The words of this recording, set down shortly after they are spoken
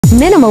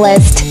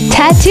Minimalist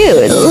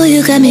Tattoos. Oh,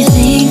 you got me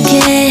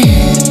thinking.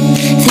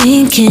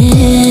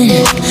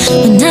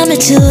 When I'm not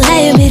too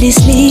high, I'm really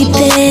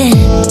sleeping.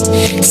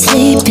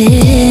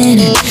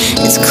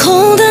 It's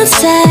cold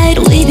outside,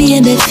 we be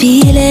in bed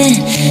feeling.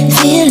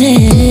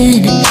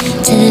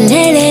 Till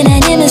late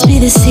night, it must be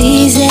the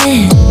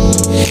season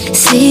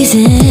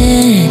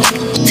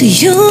for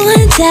you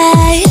and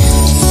I.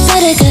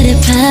 But I got a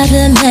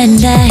problem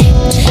and I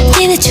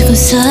think that you can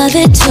solve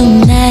it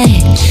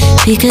tonight.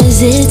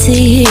 Because it's the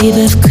eve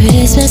of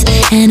Christmas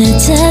and it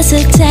does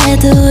look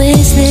like the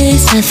wish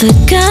list. I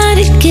forgot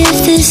a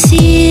gift this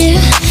year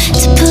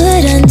to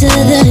put under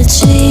the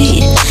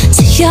tree,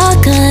 so you're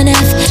gonna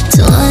have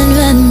to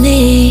unwrap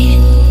me.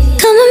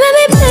 Come on,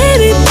 baby,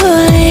 baby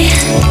boy,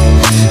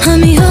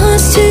 I'm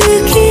yours to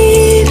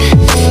keep.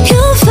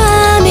 You'll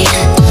find me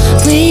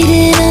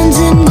waiting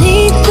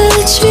underneath the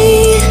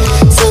tree.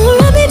 So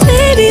wrap me,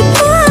 baby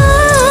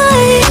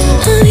boy,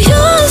 I'm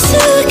yours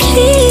to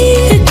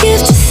keep. A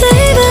gift to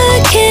savor,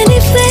 candy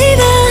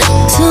flavor,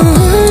 so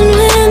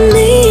unwrap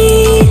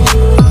me.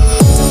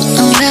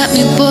 Unwrap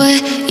me, boy,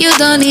 you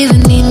don't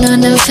even need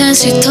no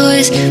fancy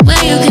toys. When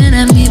you can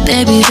have me,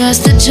 baby, that's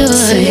the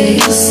joy.